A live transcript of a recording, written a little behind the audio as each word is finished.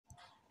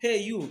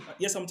Hey, you.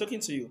 Yes, I'm talking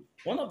to you.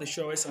 One of the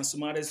surest and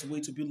smartest way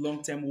to build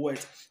long-term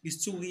wealth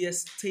is through real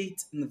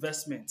estate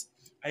investment.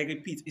 I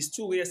repeat, it's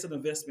through real estate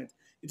investment.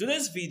 In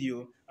today's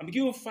video, I'm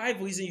giving you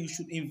 5 reasons you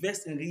should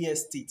invest in real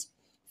estate.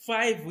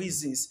 5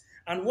 reasons.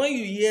 And when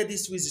you hear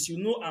these reasons,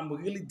 you know I'm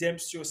really damn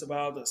serious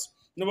about this.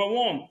 Number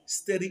one,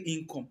 steady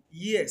income.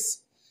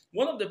 Yes.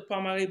 One of the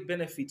primary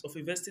benefits of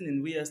investing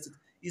in real estate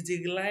is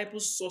the reliable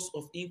source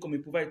of income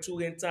it provides through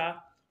rental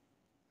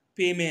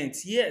payment.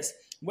 Yes,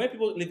 when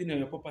people living on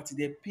your property,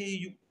 they pay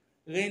you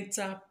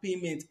rental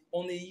payment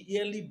on a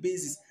yearly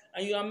basis,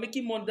 and you are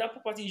making money. That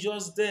property is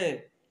just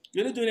there.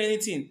 You're not doing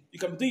anything. You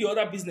can do your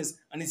other business,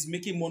 and it's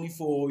making money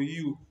for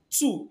you.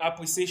 Two,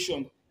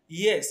 appreciation.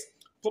 Yes,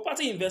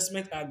 property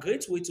investment are a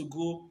great way to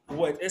grow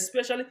wealth,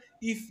 especially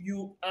if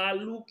you are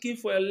looking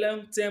for a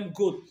long-term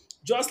goal.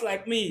 Just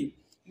like me,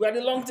 we are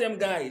the long-term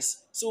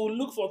guys, so we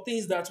look for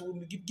things that will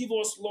give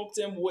us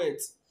long-term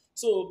wealth.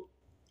 So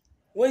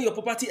when your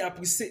property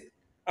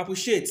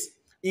appreciates,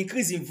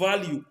 increase in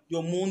value,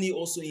 your money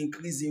also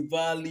increase in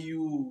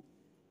value.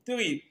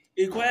 Three,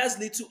 it requires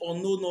little or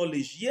no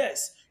knowledge.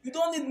 Yes, you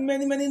don't need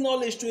many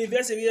knowledge to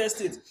invest in real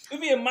estate.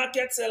 Even a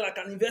market seller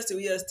can invest in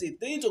real estate.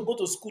 They need to go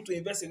to school to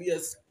invest in real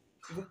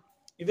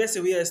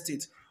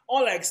estate.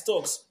 Unlike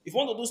stocks, if you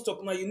want to do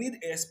stock now, you need an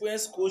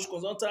experienced coach,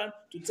 consultant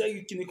to tell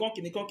you kinikon,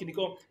 kinikon,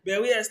 kinikon.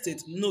 But real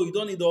estate, no, you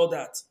don't need all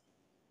that.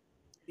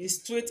 It's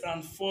straight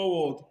and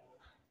forward,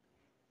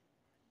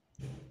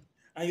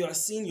 and you are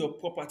seeing your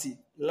property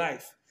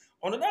life.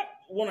 Another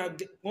one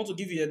want to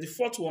give you here, the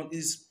fourth one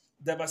is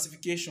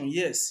diversification.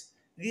 Yes,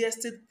 real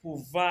estate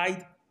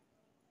provide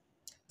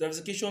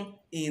diversification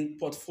in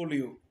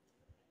portfolio,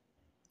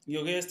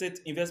 your real estate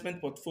investment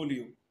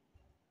portfolio.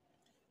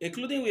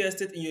 Including real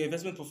estate in your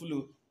investment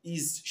portfolio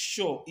is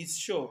sure, it's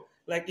sure.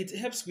 Like it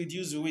helps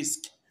reduce risk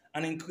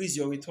and increase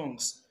your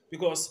returns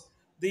because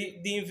the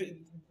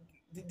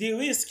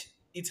risk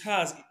it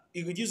has,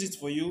 it reduces it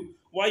for you,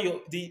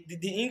 while the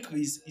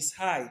increase is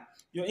high.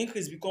 Your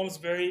increase becomes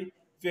very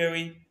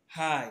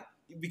high.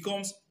 It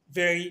becomes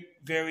very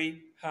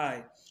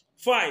high.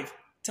 Five,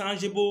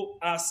 tangible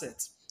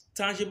asset.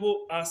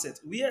 Tangible asset.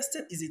 Real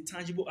estate is a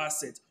tangible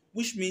asset,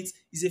 which means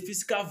it's a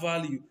physical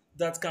value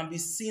that can be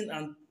seen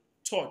and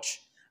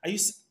touched. Are you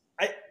s-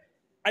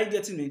 are you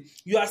getting me?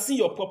 You are seeing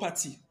your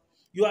property.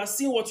 You are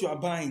seeing what you are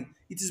buying.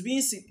 It is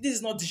being seen. This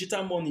is not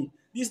digital money.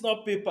 This is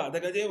not paper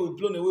that can will be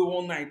blown away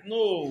one night.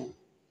 No.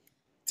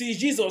 Till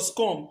Jesus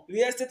come,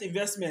 real estate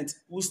investment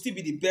will still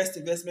be the best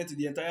investment in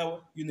the entire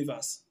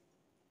universe.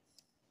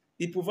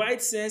 It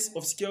provides sense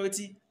of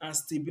security and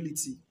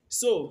stability.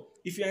 So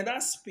if you're in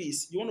that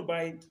space, you want to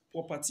buy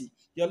property,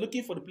 you're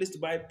looking for the place to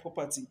buy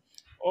property.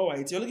 All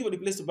right, you're looking for the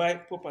place to buy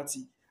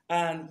property,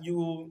 and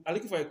you are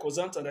looking for a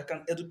consultant that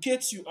can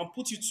educate you and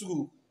put you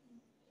through.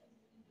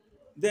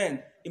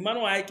 Then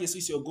Emmanuel IKC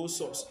is your goal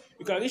source.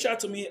 You can reach out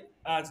to me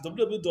at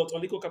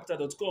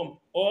www.onlinkocapital.com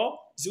or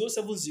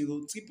 070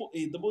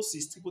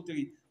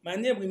 888 My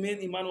name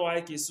remains Emmanuel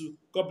IKC.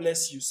 God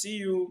bless you. See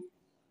you.